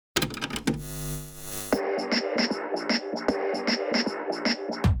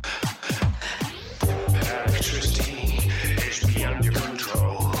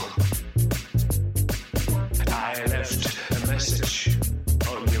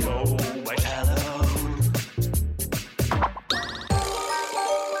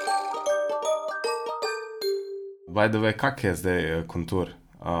by the way, kak je zdaj Kontur?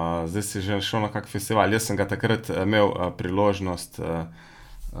 Zdaj si že šel na kak festival. Jaz sem ga takrat imel priložnost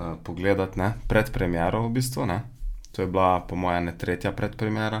pogledati, ne? Predpremiero v bistvu, ne? To je bila po mojem tretja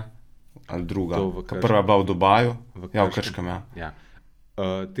predpremiera ali druga. Prva je bila v Dubaju. Ja, v Krškem, ja. Ja.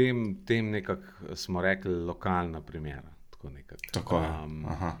 Tem nekako smo rekli lokalna premiera. Tako je.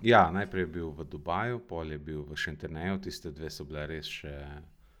 Ja, najprej je bil v Dubaju, pol je bil v Šentjerneju, tiste dve so bile res še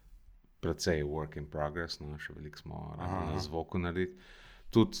precej work in progress, no, še veliko smo na zvoku narediti.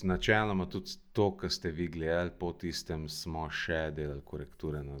 Tudi načeloma, tudi to, kar ste vi gledali, po tistem smo še delali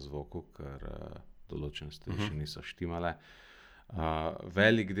korekture na zvoku, ker določene stvari še niso štimale.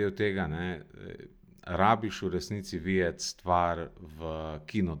 Velik del tega, ne, rabiš v resnici videti stvar v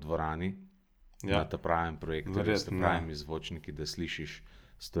kinodvorani, na ta pravem projektu, s pravimi zvočniki, da slišiš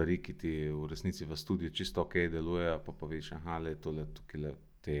stvari, ki ti v resnici v studiu čisto ok delujejo, pa poveš, tukaj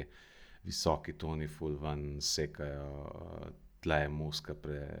te visoki toni ful ven sekajo, tle je muska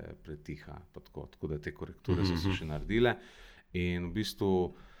pretiha, tako da te korekture so se še naredile. In v bistvu,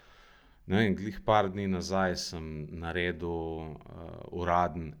 ne vem, glih par dni nazaj sem naredil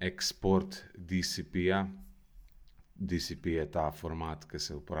uraden eksport DCP-ja. DCP je ta format, ki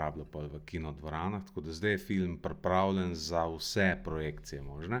se uporablja v kinodvoranah, tako da zdaj je film pripravljen za vse projekcije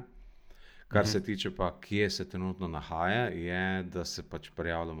možne. Kar se tiče pa, kje se trenutno nahaja, je, da se pač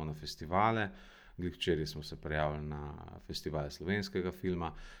prijavljamo na festivale. Včeraj smo se prijavili na festivale slovenskega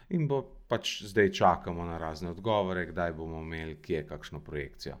filma in pač zdaj čakamo na razne odgovore, kdaj bomo imeli kje kakšno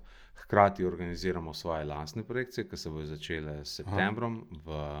projekcijo. Hkrati organiziramo svoje lastne projekcije, ki se bodo začele s septembrom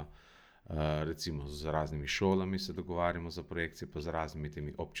recimo z raznimi šolami se dogovarjamo za projekcije, pa z raznimi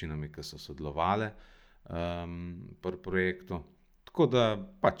temi občinami, ki so sodelovale pri projektu. Tako da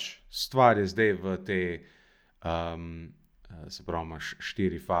pač stvar je zdaj v tej, se pravi, imaš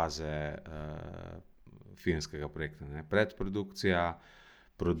 4 faze filmskega projekta, ne? Predprodukcija,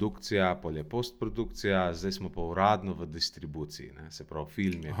 produkcija, pol je postprodukcija, zdaj smo pa uradno v distribuciji, ne? Se pravi,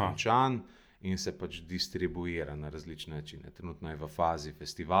 film je končan in se pač distribuira na različne načine. Trenutno je v fazi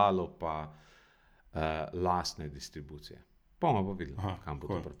festivalov pa lastne distribucije. Bomo pa videli, kam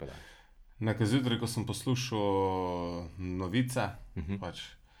bo to pripeljalo. Nekaj zjutraj, ko sem poslušal novice, pač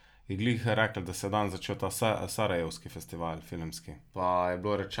je glih rekel, da se dan začel ta Sarajevski festival filmski. Pa je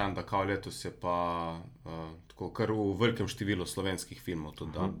bilo rečeno, da kao letos je pa tako kar v velikem številu slovenskih filmov,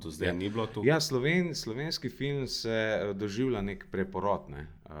 tudi do zdaj ni bilo tu. Ja, slovenski film se doživlja nek preporod, ne?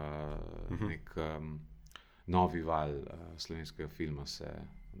 Nek novi val slovenskega filma se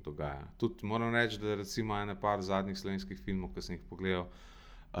dogaja. Tudi moram reči, da recimo ene par zadnjih slovenskih filmov, ki sem jih pogledal,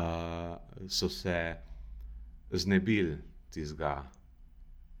 so se znebili tistega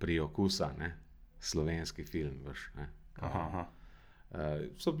priokusa, ne? Slovenski film, veš, ne?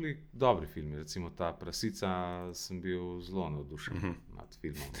 So bili dobri filmi, recimo ta Prasica, sem bil zelo navdušen nad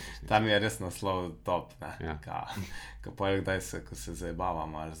filmom. Tam je res naslov top, ne? Ja. Ko poje kdaj ko se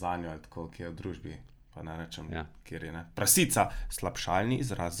zajebavamo ali zanjo, ali tako, ki je v družbi, pa ne rečem, kjer je, ne? Prasica, slabšalni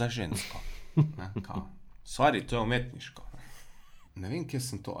izraz za žensko. Sorry, to je umetniško. Ne vem, kje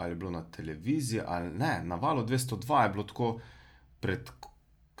sem to, ali je bilo na televiziji, ali ne, na Valu 202 je bilo tako pred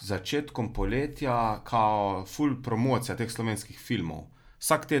začetkom poletja, kao full promocija teh slovenskih filmov.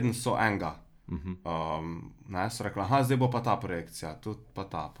 Vsak teden so enega. Ne, so rekla, zdaj bo pa ta projekcija, tudi pa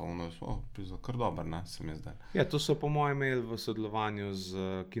ta, pa ono je kar dober, ne, se mi zdaj. Ja, to so po mojem imeli v sodelovanju z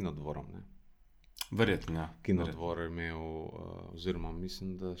Kinodvorom, ne. Verjetno, ja. Kinodvor je imel, oziroma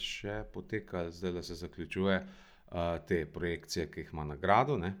mislim, da še poteka, zdaj da se zaključuje, te projekcije, ki jih ima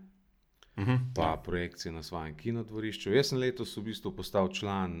nagrado, ne. Pa projekcije na svojem kinodvorišču. Jaz sem letos v bistvu postal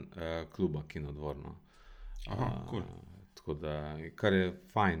član kluba Kinodvorno. Cool. Tako da, kar je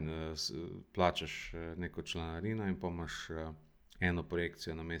fajn, plačaš neko članarino in pa imaš eno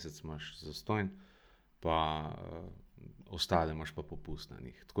projekcijo na mesec imaš zastonj, pa ostale imaš pa popust na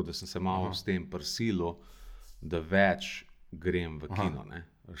njih. Tako da sem se malo s tem prisilil, da več grem v kino, ne.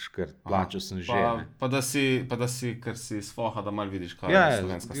 Ker plačal sem že. Pa da si, ker si iz foha, da malo vidiš, kaj je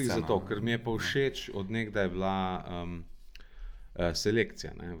slovenska scena. Zato, ker mi je pa všeč, od nekdaj je bila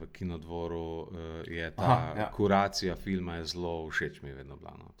selekcija, ne, v Kinodvoru je ta kuracija filma je zelo všeč mi je vedno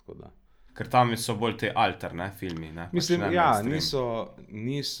bila, no, tako da. Ker tam so bolj te alter, ne, filmi, ne. Mislim,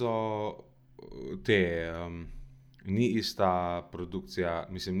 niso te, ni ista produkcija,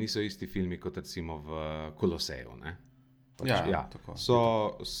 mislim, niso isti filmi kot recimo v Koloseju, ne. Tako. So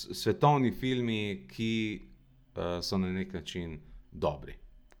svetovni filmi, ki so na nek način dobri.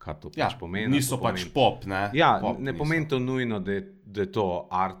 Kaj to pač pomeni? Niso pač pop, ne? Ja, pop ne pomeni to nujno, da je to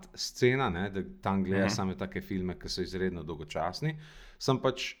art scena, ne? Da tam gledaš same take filme, ki so izredno dolgočasni. Sam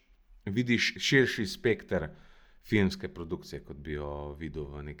pač vidiš širši spekter filmske produkcije, kot bi jo videl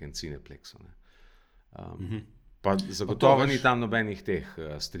v nekem Cineplexu. Ne. Pa zagotovo ni tam nobenih teh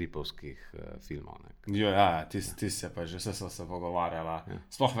stripovskih filmov. Ja, tisti je pa že vse so se pogovarjala.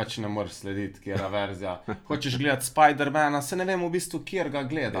 Sploh več ne moreš slediti, kjera verzija. Hočeš gledati Spider-Mana, se ne vem v bistvu, kjer ga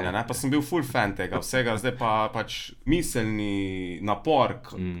gledam. Pa sem bil full fan tega vsega, zdaj pa pač miselni napor,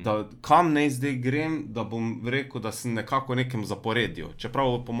 da kam naj zdaj grem, da bom rekel, da sem nekako v nekem zaporedju.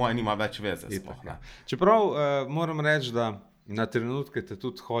 Čeprav po moje nima več veze. Sploh, ne. Čeprav moram reči, da na trenutke te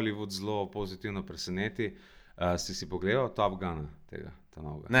tudi Hollywood zelo pozitivno preseneti. Si pogledal Top Guna tega, ta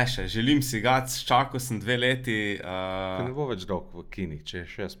novega? Ne še, želim si ga, čakal sem 2 leti. Ko ne bo več dolg v kinih, če je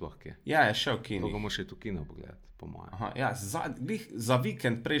še sploh kje. Ja, je še v kinih. To bomo še tu kino pogledati, po mojem. Aha, ja, za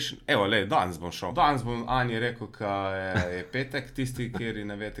vikend prejšnji, danes bom šel. Danes bom Ani rekel, ka je petek, tisti, kjer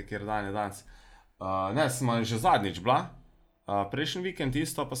ne vete, kjer dan je danes. Ne, sem že zadnjič bila, prejšnji vikend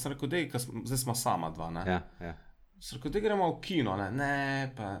isto, pa sem rekel, zdaj smo sama dva, ne? Ja. Srko, da gremo v kino,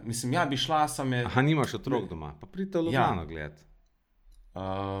 ne, pa, mislim, ja bi šla, sam je... Aha, nimaš otrok doma, pa pridite v Ljubljano gledati.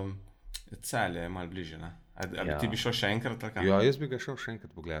 Celje je malo bliže, ne? Ali ti bi šel še enkrat tako? Ja, jaz bi ga šel še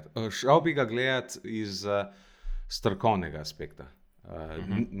enkrat pogledati. Šel bi ga gledati iz strokovnega aspekta.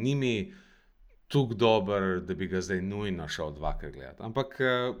 Ni mi tako dober, da bi ga zdaj nujno šel 2-krat gledati. Ampak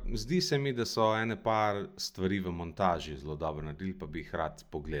zdi se mi, da so ene par stvari v montaži zelo dobro naredili, pa bi jih rad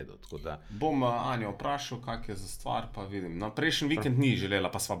pogledal. Da... Bom Anjo vprašal, kak je za stvar, pa vidim. No, prejšnji vikend ni želela,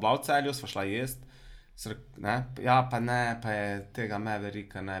 pa sva bila v Celju, sva šla jest. Ja, pa je tega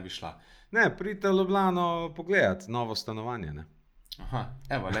Mavericka ne bi šla. Ne, pridite v Ljubljano pogledati novo stanovanje, ne? Aha,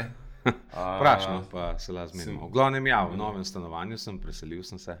 evo, le. Vprašno pa se lahko zmenimo. V glavnem v novem stanovanju preselil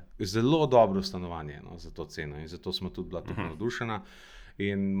sem se. Zelo dobro stanovanje, no, za to ceno in zato smo tudi bila tako navdušena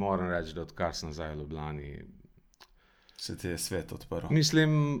in moram reči, da odkar sem zdaj v Ljubljani se ti je svet odprl.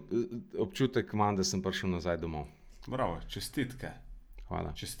 Mislim, občutek imam, da sem prišel nazaj domov. Bravo, čestitke.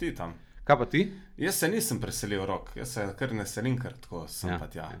 Hvala. Čestitam. Kaj pa ti? Jaz se nisem preselil Rok, jaz se kar ne selim kar tako, sem pa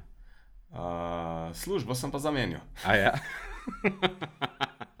tja. Službo sem pa zamenil. A ja?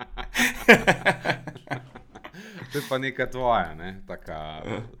 To je pa neka tvoja, ne? Taka...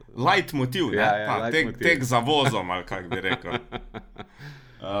 Light motiv, ne? Ja, tek za vozom, ali kak bi rekel.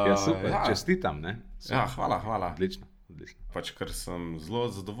 Ja, super, čestitam, ne? Super. Ja, hvala. Odlično. Pač, ker sem zelo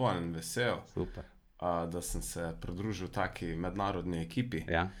zadovoljen, vesel, super. Da sem se pridružil taki mednarodni ekipi.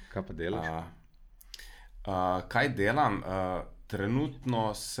 Ja, kaj pa delaš? Kaj delam?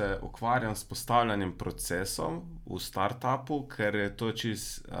 Trenutno se ukvarjam s postavljanjem procesov v startupu, ker je to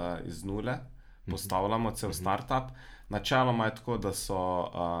čist iz nule. Postavljamo cel startup. Načeloma je tako, da so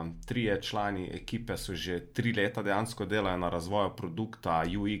 3 člani ekipe so že 3 leta dejansko delajo na razvoju produkta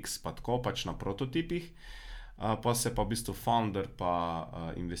UX, pa tako, pač na prototipih. Pa se pa v bistvu founder pa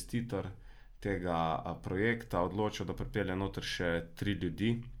investitor tega projekta odločil, da pripelje noter še 3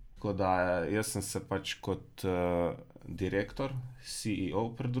 ljudi. Tako da jaz sem se pač kot direktor, CEO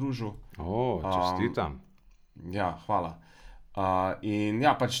pridružil. Čestitam. Ja, hvala. In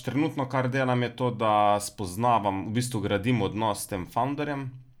ja, pač trenutno kar delam je to, da spoznavam, v bistvu gradim odnos s tem founderjem.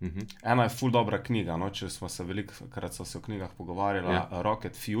 Ena je ful dobra knjiga, no, če smo se velikokrat o knjigah pogovarjali,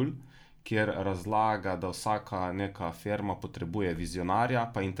 Rocket Fuel, kjer razlaga, da vsaka neka firma potrebuje vizionarja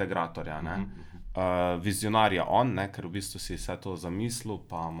pa integratorja, ne. Vizionar je on, ne, ker v bistvu si vse to zamislil,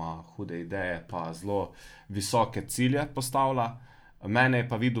 pa ima hude ideje, pa zelo visoke cilje postavlja. Mene je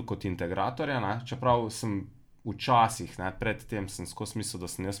pa videl kot integratorja, ne, čeprav sem včasih, ne, predtem sem skozi mislil, da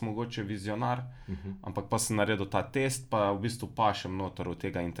sem jaz mogoče vizionar, ampak pa sem naredil ta test, pa v bistvu pašem noter v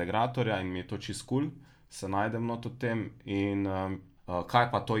tega integratorja in mi je to čist cool, se najdem noter v tem. In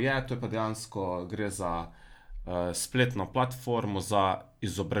kaj pa to je? To je pa dejansko gre za spletno platformo za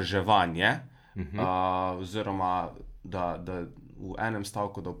izobraževanje, oziroma da v enem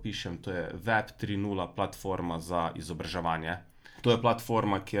stavku da opišem, to je Web 3.0 platforma za izobraževanje. To je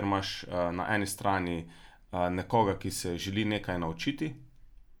platforma, kjer imaš na eni strani nekoga, ki se želi nekaj naučiti,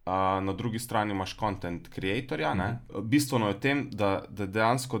 na drugi strani imaš content creatorja, ne. Bistveno je v tem, da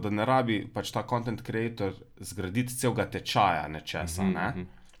dejansko, da ne rabi pač ta content creator zgraditi celega tečaja nečesa, ne.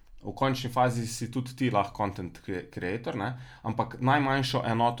 V končni fazi si tudi ti lahko content creator, ne, ampak najmanjšo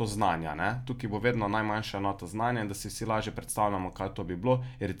enoto znanja, ne. Tukaj bo vedno najmanjša enota znanja in da si vsi lažje predstavljamo, kaj to bi bilo,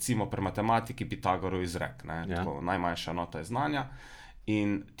 je recimo pri matematiki Pitagorov izrek, ne. Tako, najmanjša enota je znanja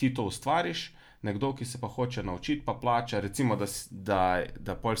in ti to ustvariš. Nekdo, ki se pa hoče naučiti, pa plača, recimo,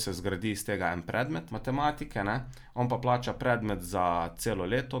 da pol se zgradi iz tega en predmet matematike, ne, on pa plača predmet za celo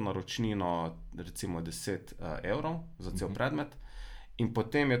leto, naročnino recimo 10 evrov za cel predmet. In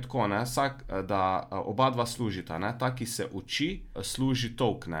potem je tako, ne, da oba dva služita, ne, ta, ki se uči, služi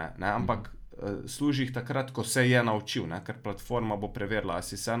toliko, ne, ampak služi takrat, ko se je naučil, ne? Ker platforma bo preverila, ali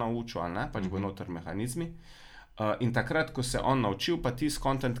si se naučil ali ne, pač bo noter mehanizmi. In takrat, ko se on naučil, pa ti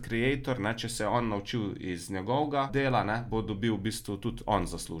content creator, ne, če se on naučil iz njegovega dela, ne, bo dobil v bistvu tudi on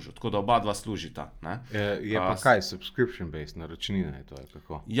zaslužil. Tako da oba dva služita. Ne. Je pa kaj, subscription based, naročnina je to, je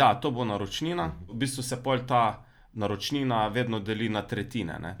kako? Ja, to bo naročnina. V bistvu se pol ta naročnina vedno deli na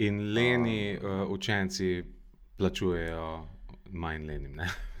tretjine. Ne. In leni učenci plačujejo manj lenim, ne?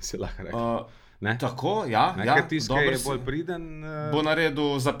 Se lahko reče. Tako, ja. Ker tisti, ki je bolj priden, bo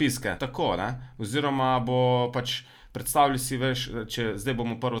naredil zapiske. Tako, ne. Oziroma bo pač predstavljali si, veš, če zdaj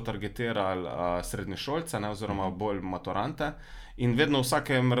bomo prvo targetirali srednješolce, ne, oziroma bolj maturante. In vedno v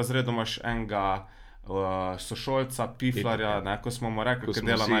vsakem razredu imaš enega sošolca, piflarja, ne, ko smo mu rekli, ki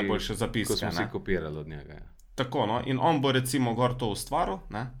dela najboljše zapiske. Ko smo si kopirali od njega. Ja. Tako, no. In on bo recimo gor to ustvaril,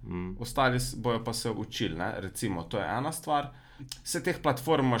 ne. Ostali bojo pa se učili, ne. Recimo, to je ena stvar. Vse teh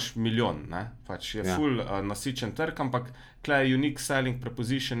platform imaš milijon, ne? Pač je full nasičen trg, ampak tukaj unique selling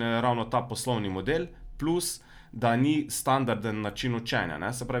proposition je ravno ta poslovni model, plus da ni standarden način učenja.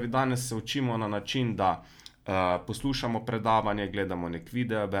 Ne? Se pravi, danes se učimo na način, da poslušamo predavanje, gledamo nek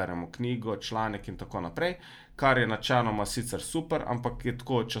video, beremo knjigo, članek in tako naprej, kar je načeloma sicer super, ampak je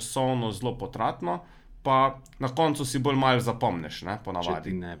tako časovno zelo potratno, pa na koncu si bolj malo zapomniš, ne, ponavadi. Če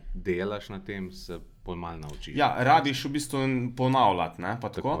ti ne delaš na tem, se bolj malo naučiš. Ja, rabiš v bistvu ponavljati, ne, pa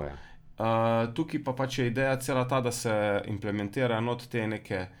tako. Tako je. Tukaj pa pač je ideja cela ta, da se implementira not te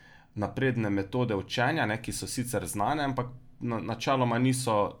neke napredne metode učenja, ne, ki so sicer znane, ampak načeloma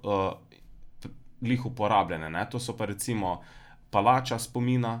niso glih uporabljene, ne. To so pa recimo palača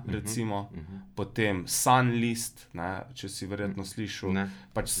spomina, recimo, potem sun list, ne, če si verjetno slišal.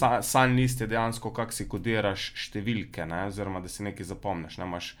 Pač sun list je dejansko, kako si kodiraš številke, ne, oziroma da si nekaj zapomniš. Ne,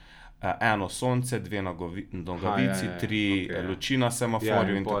 imaš eno sonce, dve nogavici, tri luči na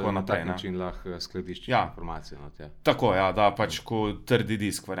semaforju in tako naprej. Na tak način lahko skladiščiš informacije. Tako, ja, da pač ko trdi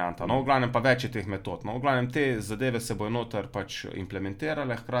disk varianta. No, v glavnem pa več je teh metod. No, v glavnem te zadeve se bojo noter pač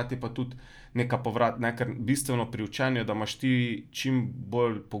implementirale, hkrati pa tudi nekaj bistveno pri učenju, da imaš ti čim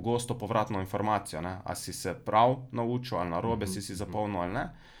bolj pogosto povratno informacijo, ne? A si se prav naučil ali narobe si zapomnil ali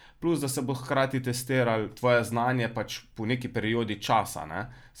ne. Plus, da se bo hkrati testirali tvoje znanje pač po neki periodi časa, ne.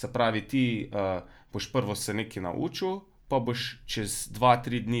 Se pravi, ti boš prvo se nekaj naučil, pa boš čez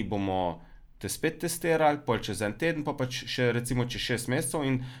 2-3 dni bomo te spet testirali, pol čez en teden, pa pač še recimo čez 6 mesecev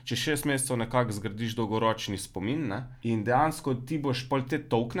in čez 6 mesecev nekako zgradiš dolgoročni spomin, ne. In dejansko ti boš pol te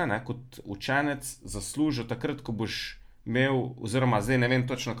tokene, ne, kot učenec zaslužil takrat, ko boš imel, oziroma zdaj ne vem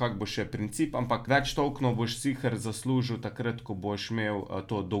točno, kak bo še princip, ampak več tokenov boš sicer zaslužil takrat, ko boš imel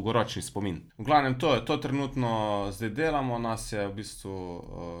to dolgoročni spomin. V glavnem, to trenutno zdaj delamo, nas je v bistvu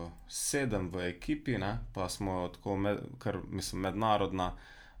 7 v ekipi, ne, pa smo tako, kar mislim, mednarodna,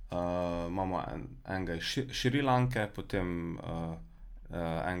 imamo enega iz Šrilanke, potem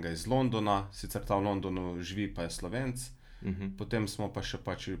enega iz Londona, sicer ta v Londonu živi, pa je Slovenc. Potem smo pa še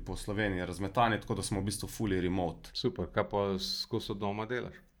pač po Sloveniji razmetani, tako da smo v bistvu fully remote. Super, kaj pa skozi od doma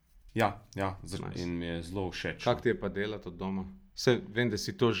delaš? Ja, in mi je zelo všeč. Kako ti je pa delati od doma? Vem, da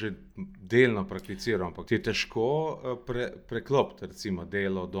si to že delno prakticiral, ampak ti je težko preklopiti, recimo,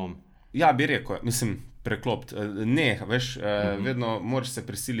 delo, dom? Ja, bi rekel, mislim, preklopiti. Veš, vedno moraš se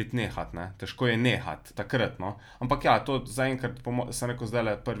prisiliti nehati, ne? Težko je nehati, takrat, no. Ampak ja, to zaenkrat, sem rekel,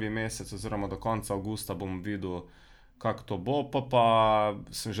 zdajle prvi mesec oziroma do konca avgusta bom videl, kako to bo, pa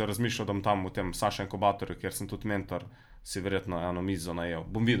sem že razmišljal, da bom tam v tem Saša inkubatorju, kjer sem tudi mentor, si verjetno eno mizo najel.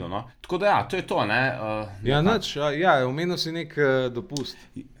 Bom videl, no. Tako da ja, to je to, ne. Omenil si nek dopust.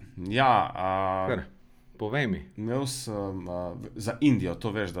 Ja. Kar, povej mi. Imel sem za Indijo,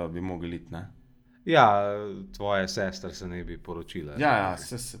 to veš, da bi mogli iti, ne. Ja, tvoja sestra se ne bi poročila. Ja,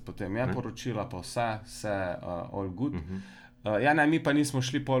 se potem je poročila, pa vse all good. Ja, ne, mi pa nismo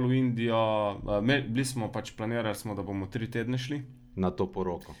šli pol v Indijo, bili smo pač, planirali smo, da bomo 3 tedne šli. Na to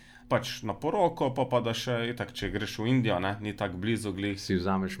poroko. Pač na poroko, pa da še, itak, če greš v Indijo, ne, ni tako blizu glih. Si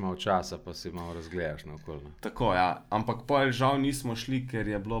vzameš malo časa, pa si malo razgledaš naokoli. Tako, ja, ampak pol žal nismo šli, ker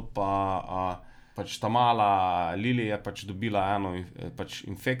je bilo pa, pač ta mala Lili je pač dobila eno pač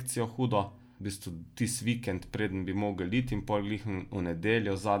infekcijo hudo, v bistvu tisti vikend preden bi mogli iti in pol glih v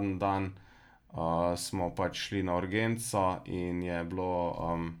nedeljo, zadnji dan, smo pač šli na urgenco in je bilo,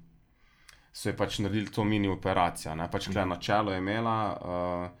 so je pač naredili to mini operacijo, ne, pač na čelo je imela,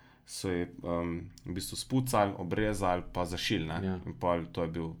 so je v bistvu spucali, obrezali pa zašili, ne, in pol to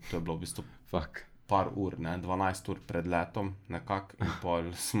je bilo v bistvu par ur, ne, 12 ur pred letom nekako in pol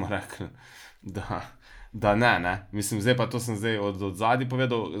smo rekli, da da ne. Mislim, zdaj pa to sem od zadaj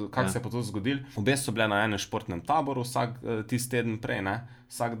povedal, kako se je pa to zgodilo. Obe so bile na enem športnem taboru tisti teden prej, ne,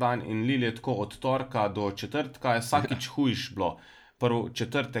 vsak dan in Lili je tako od torka do četrtka, je vsakič hujš bilo. Prvo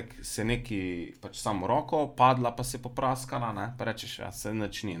četrtek se neki pač samo roko, padla pa se popraskala, ne, pa rečeš, ja, se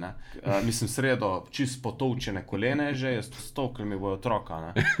nič ni, ne. Mislim, sredo čist potovčene kolene že, jaz stovkli mi bojo otroka,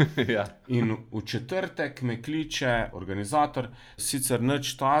 ne. Ja. In v četrtek me kliče organizator, sicer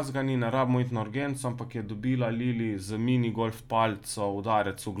nič tazga ni, ne rabimo iti na urgenco, ampak je dobila Lili z mini golf palco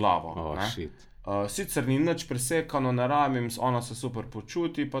udarec v glavo. Oh, shit. Sicer ni nič presekano, ne rabim, ona se super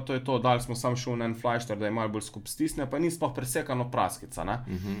počuti, pa to je to, dali smo sam šel na en flajšter, da je malo bolj skup stisne, pa ni sploh presekano praskica, ne.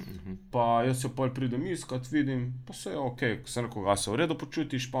 Pa jaz jo pol pridem iskat, vidim, pa se je okej, sem rekel, ga se v redu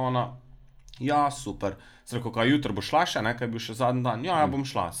počutiš, pa ona, ja, super. Sem rekel, kaj jutro bo šla še, ne, kaj je bil še zadnji dan, ja, bom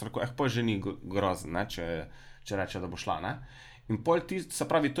šla. Sem rekel, pol že ni grozen, ne, če reče, da bo šla, ne. In pol se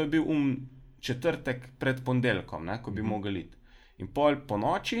pravi, to je bil četrtek pred ponedeljkom, ne, ko bi mogel iti. In pol po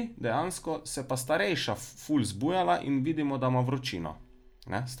noči, dejansko, se pa starejša ful zbujala in vidimo, da ima vročino.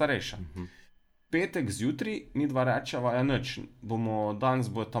 Ne, starejša. Petek zjutri, mi dva rečeva, ja nič,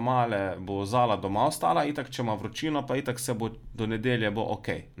 danes bo tamale, bo Zala doma ostala, itak, če ima vročino, pa itak se bo do nedelje bo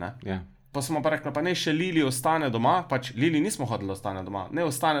okej, ne. Ja. Pa smo pa rekla, pa ne še Lili ostane doma, pač Lili nismo hodili ostane doma, ne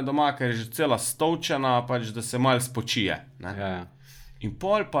ostane doma, ker je že cela stolčena, pač da se malo spočije, ne. Ja. In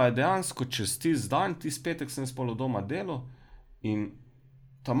pol pa je dejansko čez tisti dan, tisti petek sem spolo doma delal, in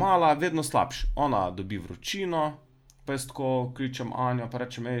ta mala vedno slabš. Ona dobi vročino, pa jaz tako kličem Anjo, pa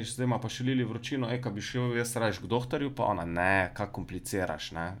rečem, zdaj ima pa še Lili vročino, kaj bi šel jaz rajš k doktorju, pa ona, ne, kaj kompliciraš,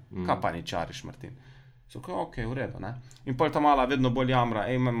 ne, kaj paničariš, Martin. So okej, v redu, ne. In pol ta mala vedno bolj jamra,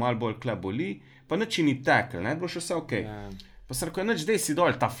 me malo bolj kle boli, pa nič ni tekel, ne, bilo še vse okej. Pa sem rekel, nič, dej si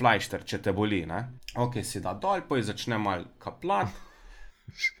dol ta flajšter, če te boli, ne. Okej, si da dol, poj začne malo kaplat,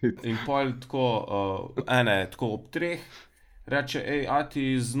 in pol tako, tako ob 3, reče, a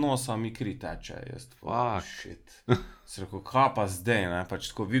ti iz nosa mi kri teče. Jaz tako, shit. Sem rekel, kaj pa zdaj, ne, pač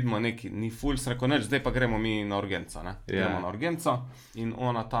tako vidimo neki, ni ful, sem rekel, nič, zdaj pa gremo mi na urgenco, ne. Gremo na urgenco in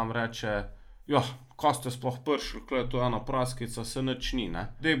ona tam reče, kaj ste sploh prišli, kaj je to ena praskica, se nič ni, ne.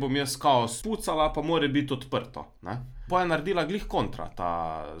 Dej bom jaz kao spucala, pa more biti odprto, ne. Pa je naredila glih kontra ta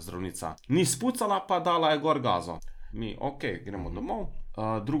zdravnica. Ni spucala, pa dala je gor gazo. Mi, okej, gremo domov.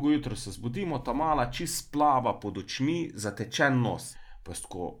 Drugo jutro se zbudimo, ta mala čist plava pod očmi, zatečen nos. Pa je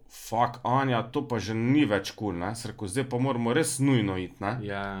tako, fuck, Anja, to pa že ni več cool, ne. Sem rekel, zdaj pa moramo res nujno iti, ne.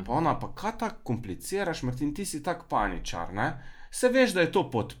 Pa ona, pa kaj tako kompliciraš, Martin, ti si tak paničar, ne. Se veš, da je to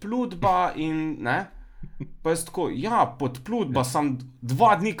podplutba in, ne. Pa je tako, ja, podplutba sem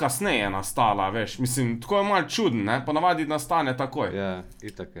 2 dni kasneje nastala, veš. Mislim, tako je malo čuden, ne. Ponavadi nastane takoj. Ja,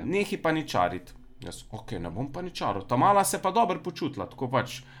 itak je. Nehi paničariti. Jaz, okej, ne bom paničaril. Ta mala se pa dobro počutila, tako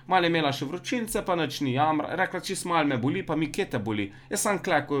pač, malo je imela še vročince, pa nič ni jamra. Rekla, čist malo me boli, pa mi kje te boli. Jaz sem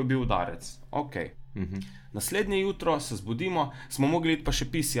kle, ko je bil udarec. Okej. Naslednje jutro se zbudimo, smo mogli iti pa še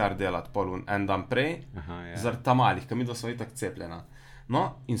PCR delati pol en dan prej, zaradi ta malih, ker mi dva sva itak cepljena. No,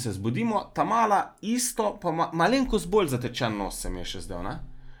 in se zbudimo, ta mala isto, pa malenkost bolj zatečen nos se mi je še zdel, ne.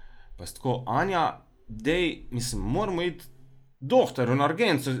 Pa je tako, Anja, mislim, moramo iti doktorju na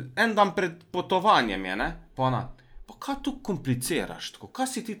urgenco, en dan pred potovanjem je, ne? Pa ona, pa kaj tu kompliciraš, tako, kaj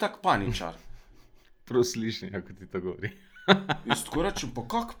si ti tak paničar? Prav slišni, ako ti to govori. Jaz tako rečem, pa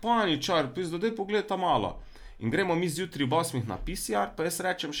kak paničar, pizda, daj pogled ta malo. In gremo mi zjutri ob 8 na PCR, pa jaz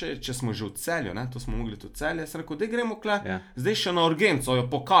rečem še, če smo že v Celju, ne, to smo mogli to Celje, jaz rekel, daj gremo kle, zdaj še na urgenco jo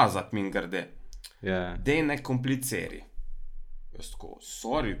pokazati min grde. Daj ne kompliciri. Jaz tako,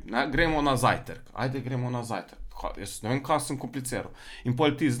 sorry, ne, gremo na zajtrk, ajde gremo na zajtrk. Jaz ne vem, kaj sem kompliciral. In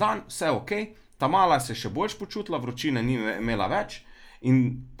pol tisti dan, vse okej, ta mala se še boljš počutila, vročine ni imela več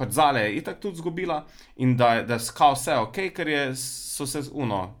in pač Zale je itak tudi zgubila in da kao vse okej, ker so se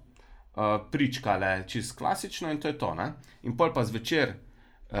pričkale čist klasično in to je to, ne. In pol pa zvečer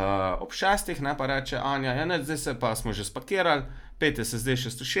ob 6, ne, pa reče Anja, ja ne, zdaj se pa smo že spakirali, pejte se zdaj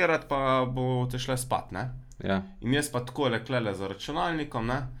še stuširati, pa boste šle spat, ne. In jaz pa takole klele za računalnikom,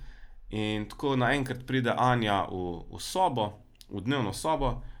 ne. In tako naenkrat pride Anja v sobo, v dnevno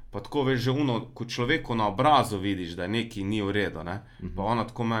sobo, pa tako veš že ko človeku na obrazu vidiš, da nekaj ni v redu, ne. Pa ona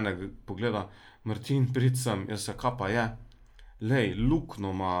tako mene pogleda, Martin, prid sem, jaz se, kaj pa je? Lej,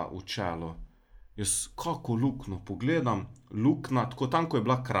 lukno ima v čelu. Jaz, kako lukno? Pogledam, lukna, tako tam, ko je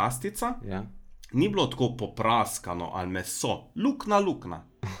bila krastica, ni bilo tako popraskano ali meso,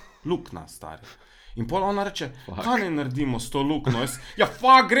 lukna, stari. In pol ona reče, kaj ne naredimo s to lukno? Jaz,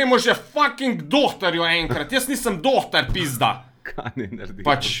 gremo že fucking doktorju enkrat, jaz nisem doktor, pizda. Kaj ne naredi?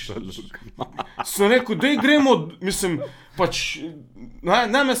 So rekel, dej gremo, mislim, pač,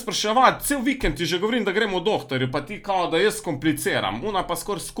 ne me spraševati, cel vikend ti že govorim, da gremo v doktorju, pa ti kao, da jaz kompliciram. Ona pa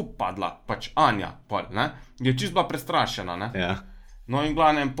skoraj skup padla, pač Anja, pol, ne? Je čist bila prestrašena, ne? Ja. No in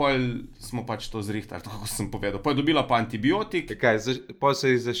glavnem, pol smo pač to zrihtali, tako sem povedal. Pol je dobila pa antibiotik. Kaj, pol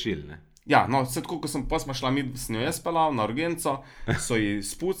so jih zašili, ne? Ja, no, vse tako, ko smo šla mi s njo jaz pelal na urgenco, so ji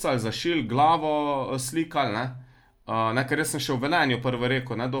spucali, zašili, glavo slikali, ne? Ker jaz sem še v Velenju prvo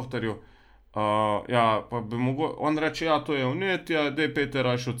rekel, ne, doktorju, ja, pa bi on reče, ja, to je vnetje, dej pejte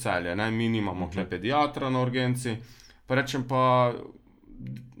rajš v Celje, ne, mi nimamo kle pediatra na urgenci, pa rečem pa,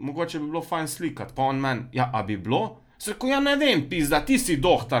 mogoče bi bilo fajn slikati, pa on meni, ja, a bi bilo? Se rekel, ja, ne vem, pizda, ti si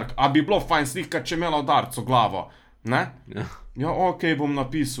doktor, a bi bilo fajn slikati, če imela udarco glavo, ne? Ja, okej, bom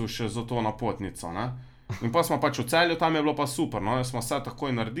napisal še za to napotnico, ne? In pa smo pač v Celju, tam je bilo pa super, no, jaz smo vse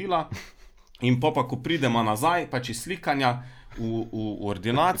takoj naredila. In pa, ko pridemo nazaj, pač iz slikanja v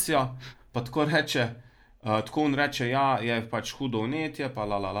ordinacijo, pa tako reče, ja, je pač hudo vnetje, pa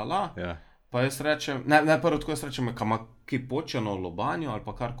Ja. Pa jaz rečem, ne, prvo tako jaz rečem, kaj ima kaj počeno v lobanju ali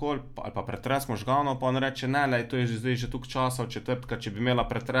pa karkoli, ali pa pretres možganov, pa on reče, ne, lej, to je zdaj že toliko časa od četrtka, če bi imela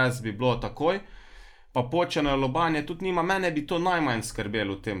pretres, bi bilo takoj, pa počeno lobanje tudi nima, mene bi to najmanj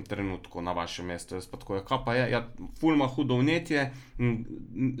skrbelo v tem trenutku na vašem mestu. Jaz pa tako, kaj pa je, ja, ful ima hudo vnetje,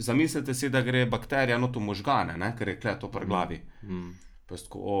 zamislite si, da gre bakterija not v možgane, ne, ker je kle to pri glavi. Pa jaz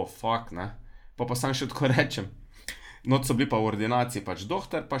tako, fuck, ne. Pa sam še tako rečem, noč so bili pa v ordinaciji pač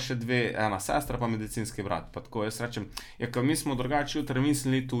doktor, pa še ena sestra, pa medicinski brat. Pa tako jaz rečem, ja, ker mi smo drugače jutri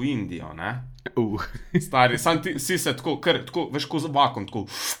mislili tu v Indijo, ne. Stari, sam ti, si se tako, tako, veš, ko z vakom, tako,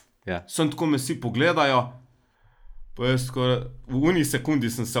 sem tako me vsi pogledajo, pa jaz tako, v uni sekundi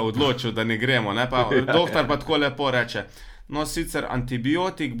sem se odločil, da ne gremo, ne, pa doktor pa tako lepo reče, no, sicer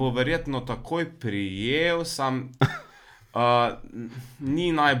antibiotik bo verjetno takoj prijel, sam ni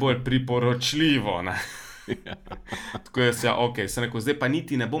najbolj priporočljivo, ne. Tako jaz, ja, okej, sem rekel, zdaj pa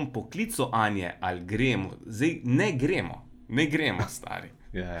niti ne bom poklical Anje, ali gremo, zdaj ne gremo, stari.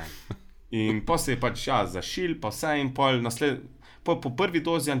 In pa se je pač, ja, zašil, pa vse in po prvi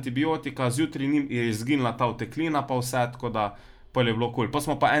dozi antibiotika zjutraj je izginila ta oteklina, pa vse, tako da pol je bilo cool. Pa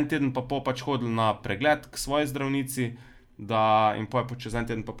smo pa en teden pa pol pač hodili na pregled k svoji zdravnici, in pol je čez en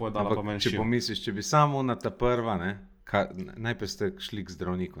teden pa pol dala pa meni šiv. Če pomisliš, če bi samo na ta prva, ne, najprej ste šli k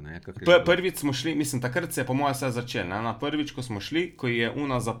zdravniku, ne? Prvič smo šli, mislim, takrat se je po moje vse začelo, ne, na prvič, ko smo šli, ko je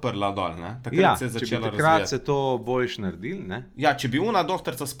una zaprla dol, ne, takrat se je začela razvijati. Če bi takrat se to boljš naredil, ne? Ja, če bi una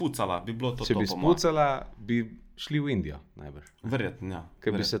doktorica spucala, bi bilo to po moje. Če bi spucala, bi šli v Indijo, najbrž. Verjetno, ja.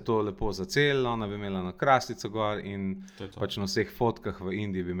 Ker bi se to lepo zacelilo, ona bi imela eno krastico gor in pač na vseh fotkah v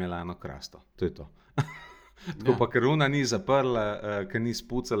Indiji bi imela eno krasto. To je to. Tako pa, ker una ni zaprla, ker ni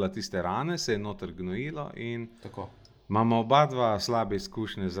spucala tiste rane, se je noter gnojilo in imamo oba dva slabe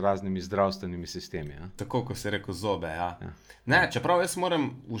izkušnje z raznimi zdravstvenimi sistemi. Ja? Tako, ko si rekel zobe, ja. Ne, čeprav jaz moram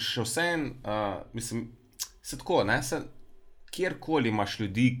še vsem, mislim, se tako, ne, kjerkoli imaš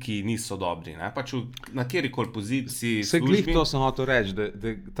ljudi, ki niso dobri, ne, pač na kjerikoli poziciji, službi. Glih to sem hotel reči,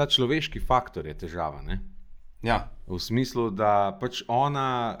 da ta človeški faktor je težava, ne. Ja. V smislu, da pač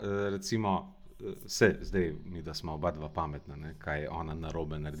ona, recimo, zdaj mi, da smo oba dva pametna, ne, kaj je ona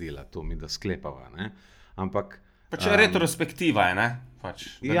narobe naredila, to mi da sklepava, ne, ampak pač retrospektiva je, ne? Pač,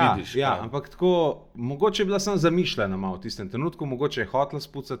 da vidiš. Ja, ampak tako, mogoče je bila sem zamišljena malo v tistem trenutku, mogoče je hotela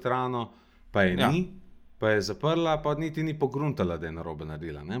spucati rano, pa je ni, pa je zaprla, pa niti ni pogruntala, da je narobe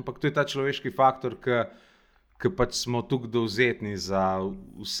naredila, ne? Ampak to je ta človeški faktor, ki pač smo tukaj dovzetni za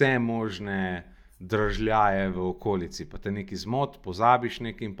vse možne dražljaje v okolici, pa te neki zmot, pozabiš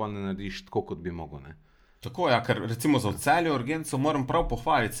nekaj in pa ne narediš tako, kot bi mogel, ne? Tako, ja, ker recimo za Celje urgenco moram prav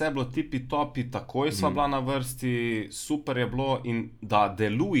pohvaliti, vse je bilo tipi topi, takoj sva bila na vrsti, super je bilo in da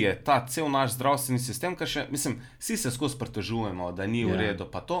deluje ta cel naš zdravstveni sistem, ker še, mislim, vsi se skozi pritožujemo, da ni v redu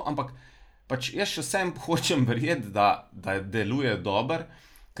pa to, ampak pač jaz še vsem hočem verjeti, da deluje dober,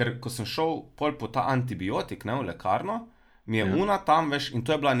 ker ko sem šel pol po ta antibiotik, ne, v lekarno, mi je una tam, veš, in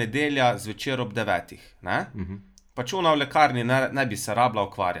to je bila nedelja zvečer ob 9, ne, pač una v lekarni ne bi se rabila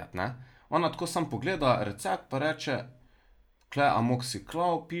ukvarjati, ne. Ona tako sam pogleda recept, pa reče, kle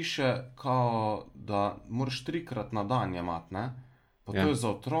amoksiklav piše, kao, da moraš 3-krat na dan jemati, ne. Pa to je za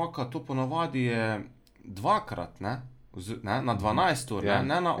otroka, to ponavadi je 2-krat, ne, na 12 ur,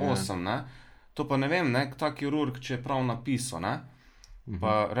 ne na 8, ne. To pa ne vem, ne, ta kirurg, če je prav napisal, ne.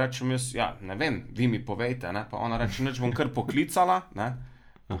 Pa rečem jaz, ja, ne vem, vi mi povejte, ne. Pa ona reče, neč bom kar poklicala, ne.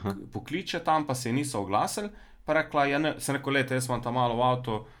 Pokliče tam, pa se je niso oglasili, pa rekla, sem rekel, lejte, jaz imam tam malo v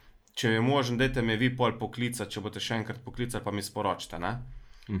avtu, če je možen, dajte me vi pol poklicati, če boste še enkrat poklicali, pa mi sporočite, ne.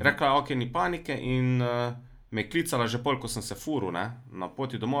 Rekla je, ok, ni panike in me je klicala že pol, ko sem se furil, na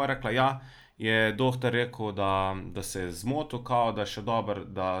poti domov, je rekla, je doktor rekel, da se je zmotil, kao, da je še dober,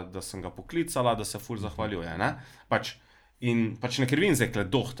 da sem ga poklicala, da se ful zahvaljuje, ne. In ne krivim zdaj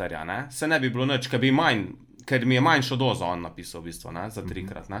doktorja, ne, se ne bi bilo nič, ker mi je manjšo dozo on napisal v bistvu, ne, za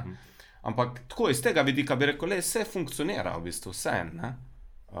 3-krat, ne. Ampak tako iz tega vidika bi rekel, vse funkcionira v bistvu, vse, ne.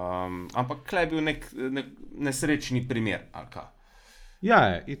 Ampak klej je bil nek nesrečni primer, ali kaj. Ja,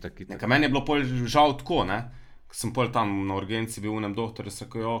 itak. Meni je bilo pol žal tako, ne. Sem pol tam na urgenci bil v enem doktorju, se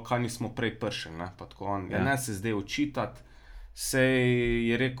rekel, kaj nismo prej prišli, ne, pa tako on, ne se zdaj učitati, sej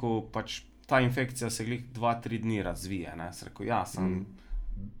je rekel, pač ta infekcija se glih 2-3 dni razvije, ne, se rekel, sem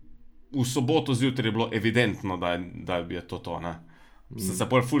v soboto zjutraj je bilo evidentno, da je to, ne. Sem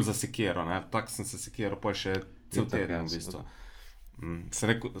se pol ful zasekiral, ne, tak sem se sekiral, pol še cel teden v bistvu.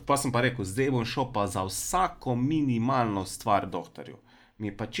 Pa sem pa rekel, zdaj bom šel pa za vsako minimalno stvar doktorju. Mi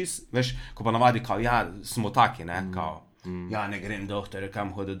je pa čist, veš, ko pa navadi, kao, smo taki, ne, kao, ne grem doktorju,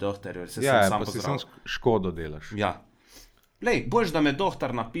 kam hodi doktorju, se sem sam pozdrav. Pa si sam škodo delaš. Ja. Lej, boš, da me doktor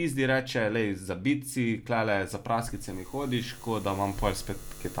napizdi, reče, lej, za bitci, klele, za praskice mi hodiš, ko da vam pol spet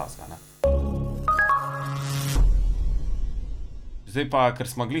kaj tasga, ne. Zdaj pa, ker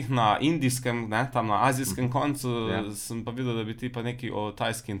smo glih na indijskem, ne, tam na azijskem koncu, sem pa videl, da bi ti pa nekaj o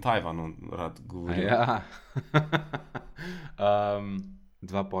Tajski in Tajvanu rad govoril. Ja.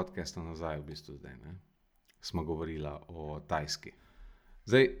 2 podcasta nazaj v bistvu zdaj, ne, smo govorila o Tajski.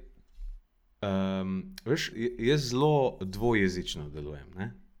 Zdaj, veš, jaz zelo dvojezično delujem, ne.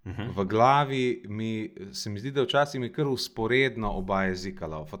 V glavi se mi zdi, da včasih mi kar vzporedno oba jezika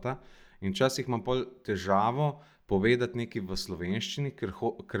laufata in včasih imam pol težavo povedati nekaj v slovenščini, ker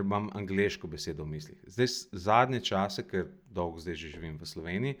imam angleško besedo v mislih. Zdaj, zadnje čase, ker dolgo zdaj že živim v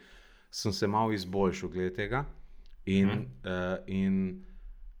Sloveniji, sem se malo izboljšal glede tega in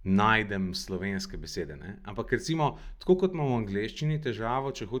najdem slovenske besede, ne. Ampak recimo, tako kot imam v angleščini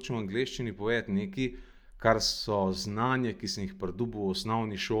težavo, če hočem v angleščini povedati nekaj, kar so znanje, ki sem jih pridobil v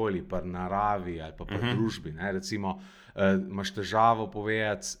osnovni šoli, pri naravi ali pa pri družbi, ne. Recimo, imaš težavo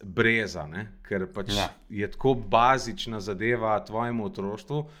povedati breza, ne, ker pač je tako bazična zadeva tvojemu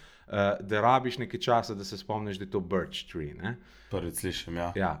otroštvu, da rabiš nekaj časa, da se spomniš, da je to birch tree, ne. Prvič slišim,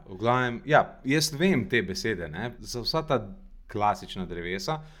 Ja, v glavnem, jaz vem te besede, ne, za vsa ta klasična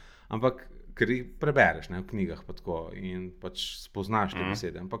drevesa, ampak ker jih prebereš, ne, v knjigah pa tako in pač spoznaš te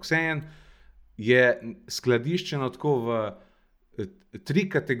besede, ampak vseeno je skladiščeno tako v 3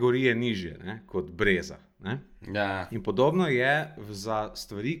 kategorije nižje, ne, kot breza, ne. Ja. In podobno je za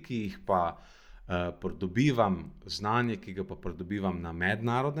stvari, ki jih pa pridobivam, znanje, ki ga pa pridobivam na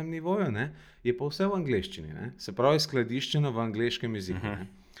mednarodnem nivoju, ne, je pa vse v angleščini, ne. Se pravi, skladiščeno v angleškem jeziku, ne.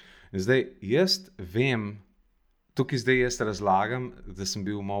 Zdaj, jaz vem, tukaj zdaj jaz razlagam, da sem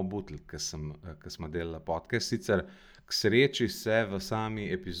bil malo butl, ker smo delali podcast, sicer k sreči se v sami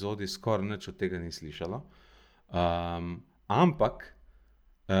epizodi skoraj nič od tega ni slišalo, ampak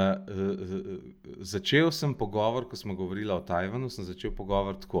začel sem pogovor, ko smo govorili o Tajvanu, sem začel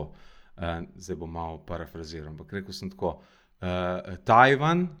pogovor tako, zdaj bom malo parafraziral, ampak rekel sem tako,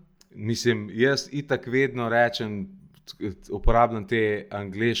 Tajvan, mislim, jaz itak vedno rečem, uporabljam te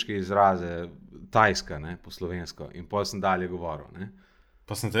angleške izraze, Tajska, ne, po slovensko, in potem sem dalje govoril, ne.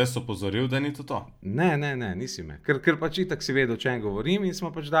 Pa sem te jaz opozoril, da ni to? Ne, nisi me, ker pač itak si vedel, o čem govorim in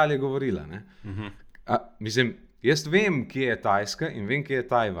smo pač dalje govorila, ne. Mislim, jaz vem, kje je Tajska in vem, kje je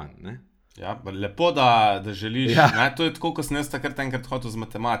Tajvan, ne. Ja, lepo, da želiš, ne, to je tako, ko sem jaz takrat enkrat hotel z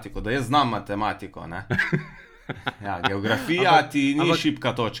matematiko, da jaz znam matematiko, ne. Ja, geografija ti ni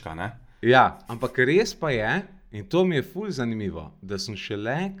šibka točka, ne. Ja, ampak res pa je, in to mi je ful zanimivo, da sem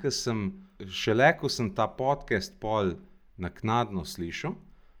šele, ko sem ta podcast pol naknadno slišal,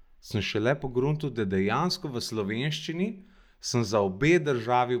 sem šele pogruntil, da dejansko v slovenščini sem za obe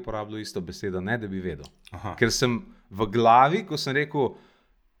državi uporabljal isto besedo, ne da bi vedel. Ker sem v glavi, ko sem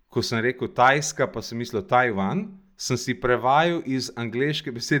rekel Tajska, pa sem mislil Tajvan, sem si prevajal iz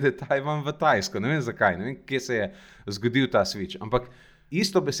angleške besede Tajvan v tajsko. Ne vem zakaj, ne vem, kje se je zgodil ta switch, ampak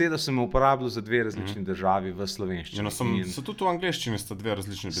isto besedo sem uporabljal za 2 različni državi v slovenščini. So tudi v angleščini sta 2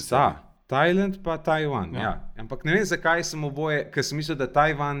 različne besede. Thailand pa Tajvan, ja. Ampak ne vem, zakaj sem oboje, ker sem mislil, da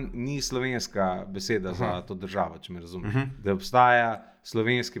Tajvan ni slovenska beseda za to državo, če me razumeš. Da obstaja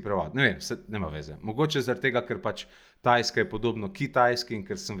slovenski prevod. Ne vem, nema veze. Mogoče zaradi tega, ker pač Tajska je podobno Kitajski in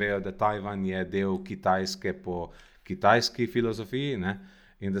ker sem vedel, da Tajvan je del Kitajske po kitajski filozofiji, ne,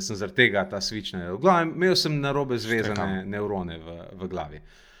 in da sem zaradi tega ta switch naredil. V glavnem, imel sem narobe zvezane nevrone v glavi.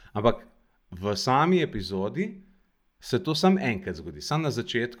 Ampak v sami epizodi se to samo enkrat zgodi. Sam na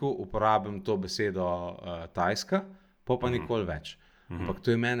začetku uporabim to besedo Tajska, pa nikoli več. Ampak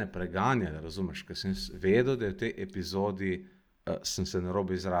to je mene preganjalo, razumeš, ker sem vedel, da je v tej epizodi sem se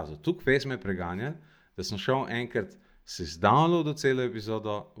narobe izrazil. Tukaj me je preganjalo, da sem šel enkrat, se zdownloadil celo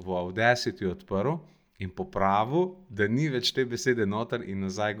epizodo, v Audacity odprl in popravil, da ni več te besede noter in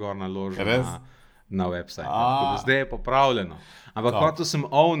nazaj gor naložil na website. Zdaj je popravljeno. Ampak hotel sem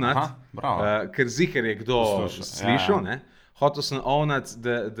ownat, ker ziher je kdo slišal, ne? Hotel sem ownat,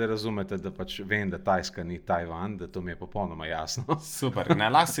 da razumete, da pač vem, da Tajska ni Tajvan, da to mi je popolnoma jasno. Super, ne,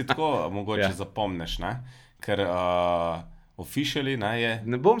 lahko si tako mogoče zapomniš, ne? Ker officially, ne, je...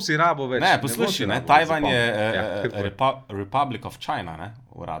 Ne bom si rabo več. Ne, poslušaj, ne, Tajvan je Republic of China, ne,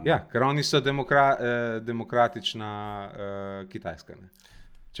 uradno. Ja, ker oni so demokratična Kitajska, ne.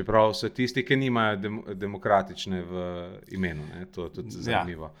 Čeprav so tisti, ki nimajo demokratične v imenu, ne, to je tudi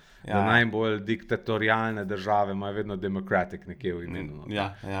zanimivo. Da najbolj diktatorialne države imajo vedno democratic nekje v imenu.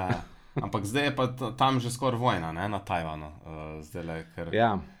 Ja. Ampak zdaj je pa tam že skoraj vojna, ne, na Tajvanu. Zdajle, ker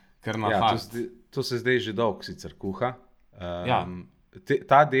to se zdaj že dolgo sicer kuha.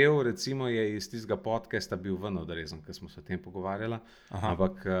 Ta del recimo je iz tistega podcasta bil ven odrezen, ker smo se o tem pogovarjali,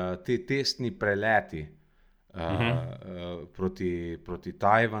 ampak te testni preleti proti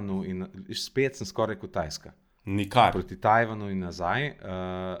Tajvanu in spet sem skoraj kot Tajska. Nikar. Proti Tajvanu in nazaj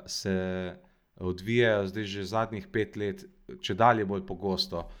se odvijajo zdaj že zadnjih 5 let, če dalje bolj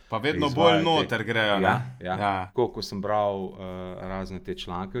pogosto. Pa vedno bolj noter grejo. Ko sem bral razne te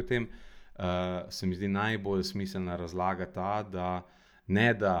članke o tem, se mi zdi najbolj smiselna razlaga ta, da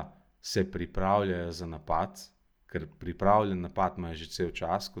ne da se pripravljajo za napad, ker pripravljen napad imajo že cel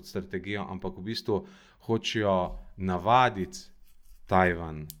čas kot strategijo, ampak v bistvu hočejo navaditi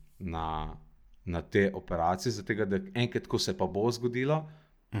Tajvan na te operacije, zato da enkrat, ko se pa bo zgodilo,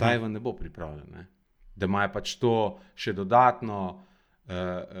 Tajvan ne bo pripravljen. Ne? Da imajo pač to še dodaten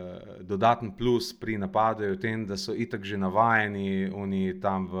plus pri napadu v tem, da so itak že navajeni oni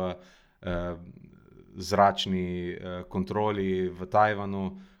tam v zračni kontroli v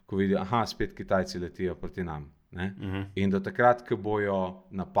Tajvanu, ko vidijo, spet Kitajci letijo proti nam. Ne? In do takrat, ko bojo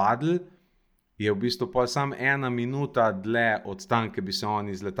napadli, je v bistvu pa samo 1 minuta dlje od tam, ki bi se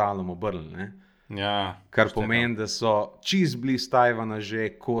oni z letalom obrnili. Kar pomeni, da so čist blizu Tajvana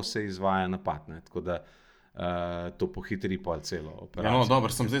že, ko se izvaja napad. Ne? Tako da to pohitri pol celo operacijo.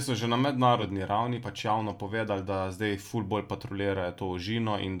 Dobro, zdaj so že na mednarodni ravni pač javno povedali, da zdaj ful bolj patrulirajo to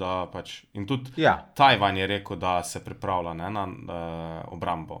ožino in da pač, in tudi Tajvan je rekel, da se pripravlja na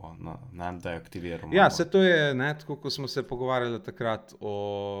obrambo, da je aktiviral. Ja, se to je, ne, tako ko smo se pogovarjali takrat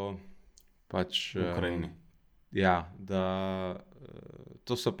o pač Ukrajini. Da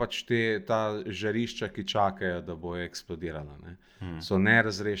to so pač ta žarišča, ki čakajo, da bo eksplodirala. Ne. So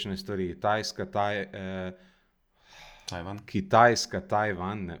nerazrešene stvari. Kitajska,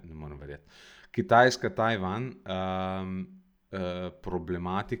 Tajvan, ne moram verjeti. Kitajska, Tajvan,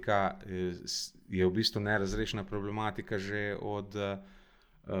 problematika je v bistvu nerazrešena problematika že od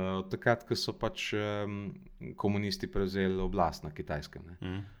takrat, ko so pač komunisti prevzeli oblast na Kitajskem.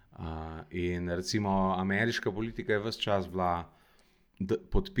 Ne. In recimo ameriška politika je ves čas bila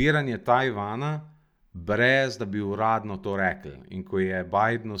podpiranje Tajvana, brez da bi uradno to rekli. In ko je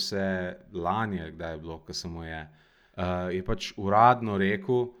Bidenu se lani, kdaj je bilo, ko se mu je pač uradno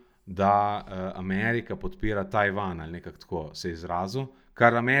rekel, da Amerika podpira Tajvan, ali nekako tako se je izrazil,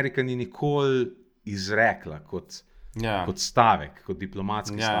 kar Amerika ni nikoli izrekla kot stavek, kot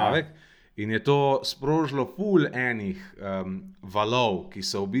diplomatski stavek. In je to sprožilo ful enih valov, ki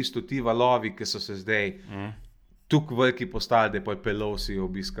so v bistvu ti valovi, ki so se zdaj tukaj veliki postali, da je pa Pelosi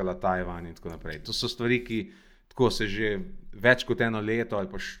obiskala Tajvan in tako naprej. To so stvari, ki tako se že več kot 1 leto ali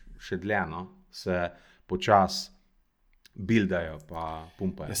pa še dlje, se počasi buildajo pa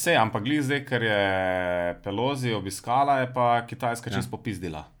pumpajo. Ampak glih zdaj, ker je Pelosi obiskala, je pa Kitajska čisto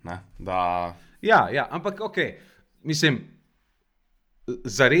popizdila. Ja, ampak okej, mislim,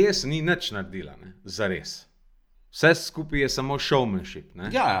 zares ni nič naredila, ne? Zares. Vse skupaj je samo showmanship. Ne?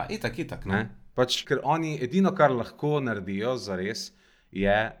 Ja, itak. Ne? Pač, ker oni edino, kar lahko naredijo zares,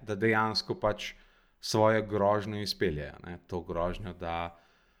 je, da dejansko pač svojo grožnjo izpeljejo. Ne? To grožnjo, da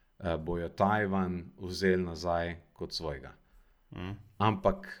bojo Tajvan vzeli nazaj kot svojega.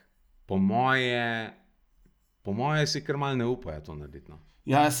 Ampak po moje si kar malo ne upajo to narediti.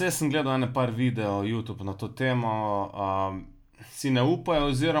 Ja, sem gledal par videov YouTube na to temo, si ne upajo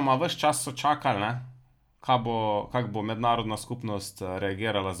oziroma ves čas so čakali, kako bo mednarodna skupnost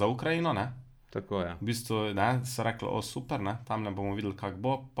reagirala za Ukrajino, ne? Tako je. V bistvu, so rekli, super, ne? Tam ne bomo videli, kako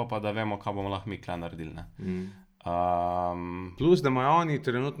bo, pa da vemo, kaj bomo lahko mi naredili, ne? Plus, da imajo oni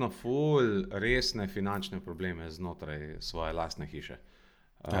trenutno ful resne finančne probleme znotraj svoje lastne hiše.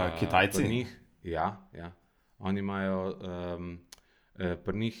 Kitajci? Ja. Oni imajo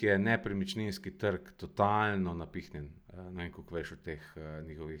pri njih je nepremičninski trg totalno napihnjen. Ne vem, kako veš o teh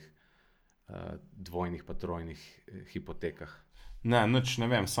njihovih dvojnih pa trojnih hipotekah. Ne, nič ne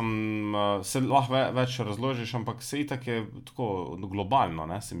vem, se lahko več razložiš, ampak se itak je tako globalno,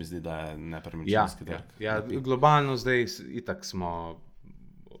 ne, se mi zdi, da je nepremičninski trg. Ja, globalno zdaj itak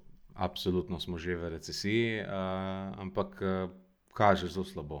absolutno smo že v recesiji, ampak kaže zelo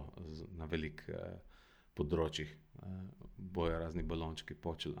slabo na velik področjih. Bojo razni balončki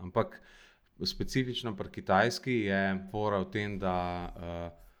počeli. Ampak specifično pri Kitajski je fora v tem,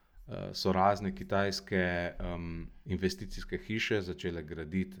 da so razne kitajske investicijske hiše začele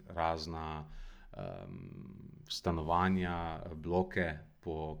graditi razna stanovanja, bloke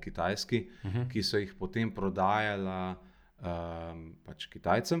po Kitajski, ki so jih potem prodajala pač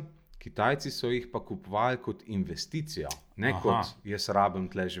Kitajcem. Kitajci so jih pa kupovali kot investicijo, ne kot jaz rabim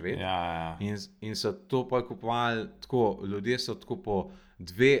tle živeti. Ja. In so to pa kupovali tako, ljudje so tako po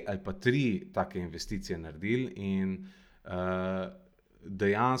 2 ali pa 3 take investicije naredili in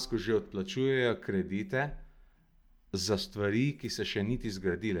dejansko že odplačujejo kredite za stvari, ki se še niti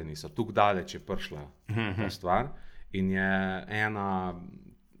zgradile niso. Tukaj daleč je prišla ta stvar in je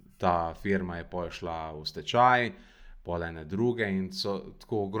ta firma je pošla v stečaj, pol ene druge in so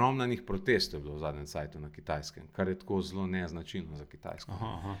tako ogromnih protestov bilo v zadnjem cajtu na Kitajskem, kar je tako zelo neznačilno za Kitajsko.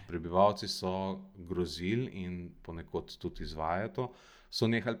 Prebivalci so grozili in ponekod tudi izvajajo to, so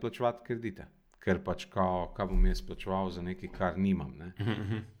nehali plačevati kredite, ker pač kaj bom jaz plačeval za nekaj, kar nimam, ne?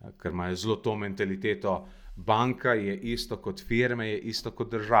 Ker imajo zelo to mentaliteto, banka je isto kot firme, je isto kot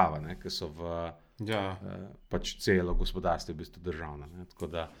država, ne? Ker so pač celo gospodarstvo je v bistvu državno. Tako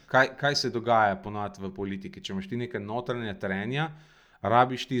da, kaj se dogaja ponavadi v politiki? Če imaš ti neke notranje trenja,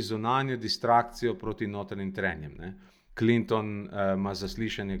 rabiš ti zunanjo distrakcijo proti notranjim trenjem. Ne? Clinton ima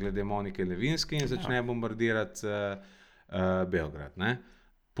zaslišanje glede Monike Lewinsky in začne bombardirati Beograd. Ne?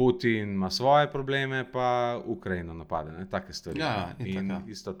 Putin ima svoje probleme, pa Ukrajino napade, ne? Take stvari. In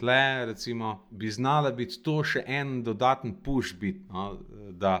isto tle, recimo, bi znala biti to še en dodaten push biti, no?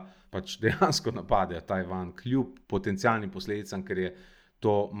 Da pač dejansko napadejo Tajvan kljub potencialnim posledicam, ker je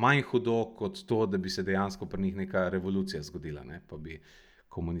to manj hudo kot to, da bi se dejansko pri njih neka revolucija zgodila, ne? Pa bi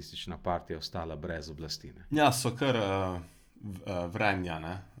komunistična partija ostala brez oblasti. Ne? Ja, so kar vrenja.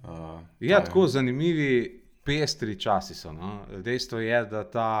 Ne? Tako zanimivi pestri časi so. No? Dejstvo je, da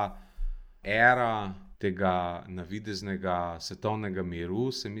ta era tega navideznega svetovnega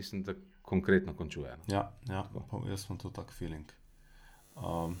miru se mislim, da konkretno končuje. Ja, jaz sem tudi tak feeling.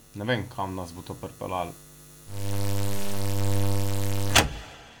 Ne vem, kam nas bo to pripeljalo.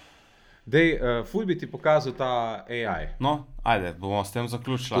 Ful bi ti pokazal ta AI. No, ajde, bomo s tem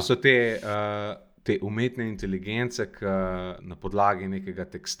zaključili. To so te umetne inteligence, ki na podlagi nekega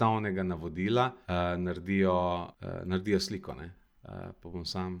tekstovnega navodila naredijo sliko. Ne? Pa bom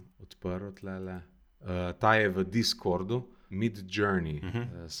sam odprl tlele. Ta je v Discordu, Midjourney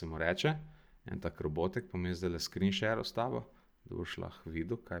se mu reče. En tak robotek, pa mi je zdaj screen share s tabo, da boš lahko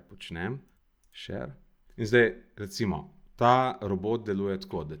videl, kaj počnem. Share. In zdaj, recimo, ta robot deluje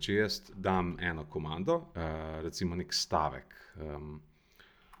tako, da če jaz dam eno komando, recimo nek stavek,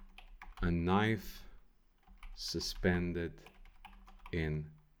 a knife suspended in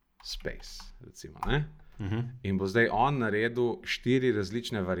space, recimo, ne? In bo zdaj on naredil 4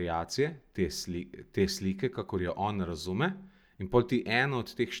 različne variacije te slike, kakor jo on razume, in pol ti eno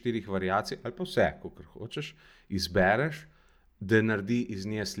od teh 4 variacij, ali pa vse, kakor hočeš, izbereš, da naredi iz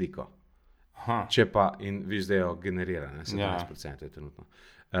nje sliko. Če pa, in vi zdaj jo generira, 17% je trenutno.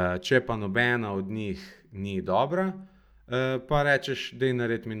 Če pa nobena od njih ni dobra, pa rečeš, da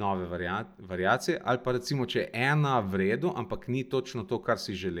naredi mi nove variacije, ali pa recimo, če je ena v redu, ampak ni točno to, kar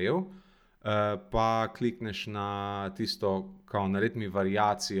si želel, pa klikneš na tisto, kao naredi mi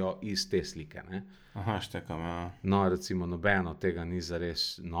variacijo iz te slike. Ne? Štekam, ja. No, recimo, nobeno tega ni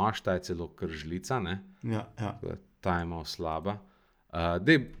zares nož, ta je celo kržlica, ne? Ja. Ta je malo slaba.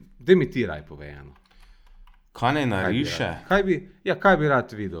 Daj mi ti raj povej eno. Kaj naj nariše? Kaj bi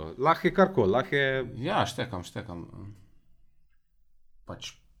rad videl? Lahko je karkoli, lahko je... Ja, štekam.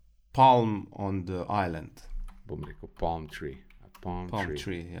 Pač palm on the island. Bom rekel palm tree. Palm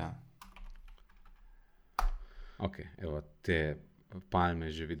tree, ja. Ok, evo, te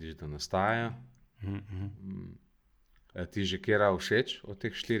palme že vidiš, da nastajajo. Ti že kjera všeč od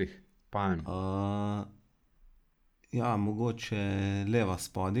teh 4 palm? Ja, mogoče leva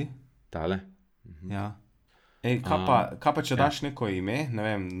spodi. Tale? Ja. Kaj pa če daš neko ime, ne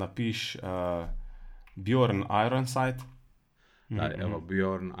vem, napiš Bjorn Ironside. Evo,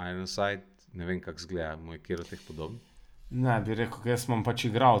 Bjorn Ironside, ne vem, kako zgleda, moj kjer od teh podoben. Ne, bi rekel, jaz imam pač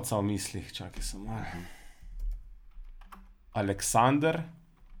igralca v mislih, čakaj samo. Aleksandr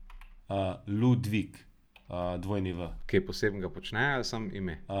Ludvik, dvojni V. Kaj posebnega počne, ali sam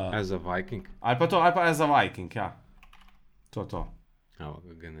ime? As a Viking. Ali pa as a Viking, ja. To. Evo,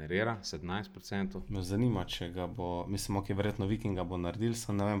 ga generira 17%. Me zanima, če ga bo, mislim, ok, verjetno Vikinga bo naredil,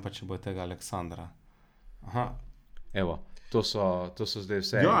 sem ne vem pa, če bo tega Aleksandra. Aha. Evo, to so zdaj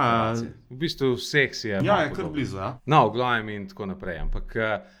vse informacije. V bistvu vseh si je Ja, je kar blizu, ja. No, v glavnem in tako naprej, ampak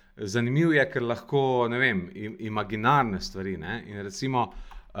zanimivo je, ker lahko, ne vem, imaginarne stvari, ne, in recimo,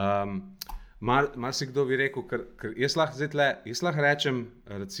 marsikdo bi rekel, ker jaz lahko rečem,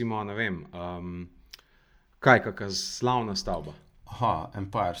 recimo, ne vem, kakšna slavna stavba. Aha,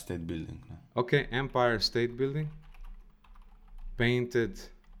 Empire State Building. Ne. Ok, Empire State Building, painted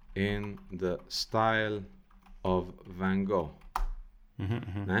in the style of Van Gogh.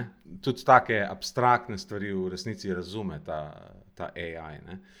 Ne? Tudi take abstraktne stvari v resnici razume ta AI.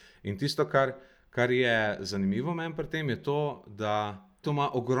 Ne? In tisto, kar je zanimivo meni pri tem, je to, da to ima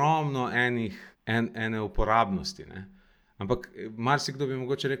ogromno ene uporabnosti. Ne? Ampak marsikdo bi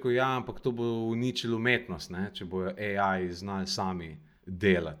mogoče rekel, ja, ampak to bo uničilo umetnost, ne? Če bojo AI znali sami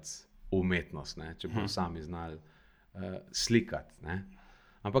delati umetnost, ne? Če bojo sami znali slikati. Ne?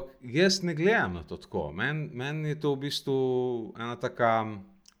 Ampak jaz ne gledam na to tako. Meni je to v bistvu ena taka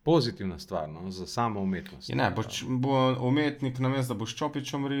pozitivna stvar, no, za samo umetnost. Ja, ne, bo umetnik namesto, da bo s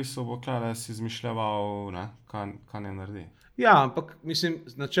čopičem risal, bo klare si izmišljaval, ne, kaj ne naredi. Ja, ampak mislim,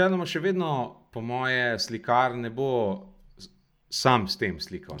 načeloma še vedno, po moje, slikar ne bo sam s tem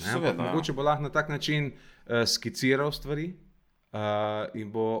slikal. Ne? Seveda, mogoče bo lahko na tak način skiciral stvari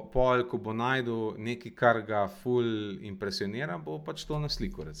in bo pol, ko bo najdel nekaj, kar ga ful impresionira, bo pač to na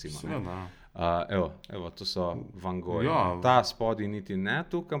sliku, recimo. Seveda. Evo, to so Van Gogh. Ja. Ta spodaj niti ne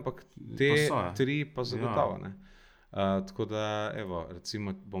tukaj, ampak te tri pa zagotovo. Ne? Tako da, evo,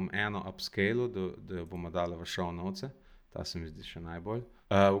 recimo bom eno upscale, da jo bomo dali v show notes. Ta se mi zdi še najbolj.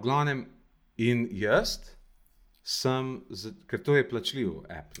 V glavnem, in jaz sem, ker to je plačljiv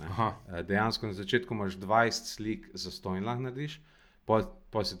app, ne? Dejansko na začetku imaš 20 slik zastonj lahko narediš,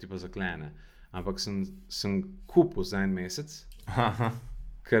 pol se ti pa zaklene. Ampak sem kupil za en mesec,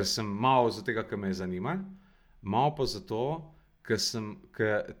 ker sem malo za tega, kar me je zanimalo, malo pa zato,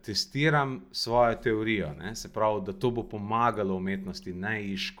 ker testiram svojo teorijo, ne? Se pravi, da to bo pomagalo umetnosti, ne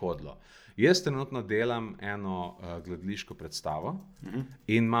ji škodilo. Jaz trenutno delam eno gledališko predstavo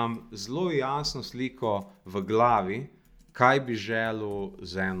in imam zelo jasno sliko v glavi, kaj bi želel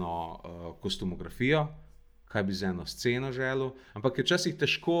z eno kostumografijo, kaj bi z eno sceno želel, ampak je včasih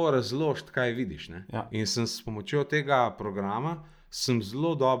težko razložiti, kaj vidiš. Ne? Ja. In sem s pomočjo tega programa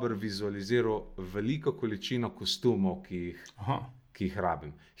zelo dobro vizualiziral veliko količino kostumov, ki jih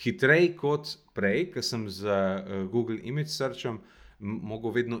rabim. Hitrej kot prej, ker sem z Google Image Searchom mogel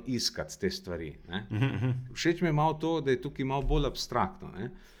vedno iskati te stvari. Ne? Všeč mi je malo to, da je tukaj malo bolj abstraktno.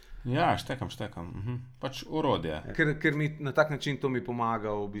 Ne? Ja, štekam. Pač orodje. Ker mi na tak način to mi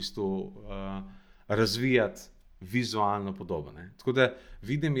pomaga v bistvu razvijati vizualno podobo. Ne? Tako da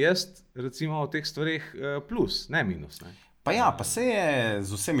vidim jaz recimo v teh stvareh plus, ne minus. Ne? Pa ja, pa se je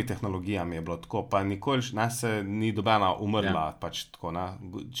z vsemi tehnologijami je bilo tako, pa nikoli se ni dobena umrla, pač tako, ne?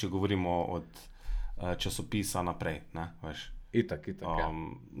 Če govorimo od časopisa naprej, ne, veš. Itak, ja.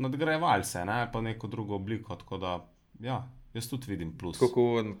 Nadgrajevali se, ne, pa neko drugo obliko, tako da, ja, jaz tudi vidim plus.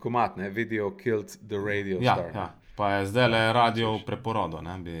 Tako komat, ne, video killed the radio star. Ja, pa je zdaj le radio v preporodu,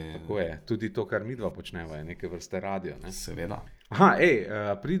 ne, Tako je, tudi to, kar midva počneva, je neke vrste radio, ne. Seveda. Aha,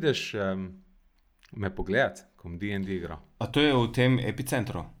 prideš me pogledat, ko bom D&D igral. A to je v tem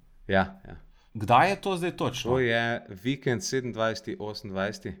epicentru? Ja. Kdaj je to zdaj točno? To je vikend 27.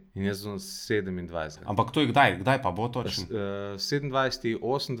 28. in jaz sem 27. Ampak to je kdaj pa bo točno? 27.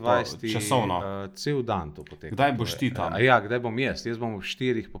 28. Časovno? Cel dan to poteka. Kdaj boš ti tam? Ja, kdaj bom jaz? Jaz bom ob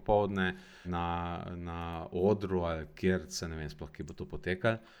 4 popoldne na odru, ali kjer se ne vem sploh, kje bo to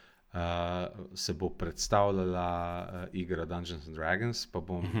potekalo. Se bo predstavljala igra Dungeons and Dragons, pa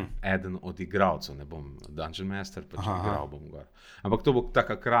bom eden od igralcev, ne bom Dungeon Master, pač igral bom gor. Ampak to bo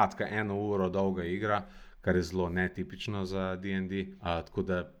taka kratka, 1 uro dolga igra, kar je zelo netipično za D&D, tako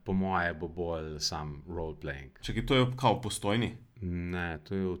da po moje bo bolj sam role-playing. Čekaj, to je kao v Postojni? Ne,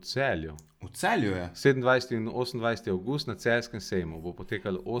 to je v Celju. V Celju je? 27. in 28. avgust na Celjskem sejmu bo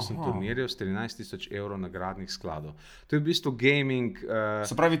potekalo 8 turnirjev s 13.000 evrov nagradnih skladov. To je v bistvu gaming.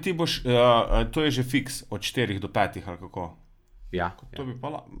 Se pravi, ti boš, to je že fiks od 4 do 5 ali kako? Ja. To bi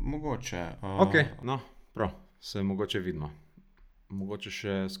pa mogoče. Ok, no, prav, se mogoče vidimo. Mogoče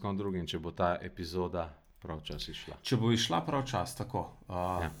še s kom drugim, če bo ta epizoda prav čas išla. Če bo išla prav čas, tako.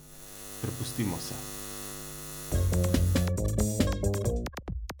 Prepustimo se.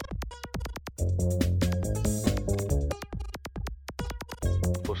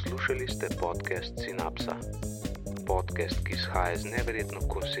 Poslušali ste podcast Synapsa. Podcast, ki izhaja z neverjetno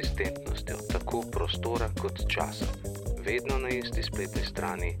konsistentnostjo tako prostora kot časa. Vedno na isti spletni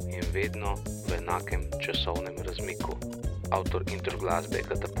strani in vedno v enakem časovnem razmiku. Avtor intro glasbe je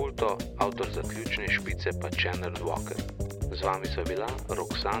Katapulto, avtor zaključne špice pa Channel Walker. Z vami so bila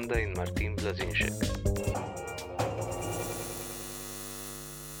Roksanda in Martin Blazinšek.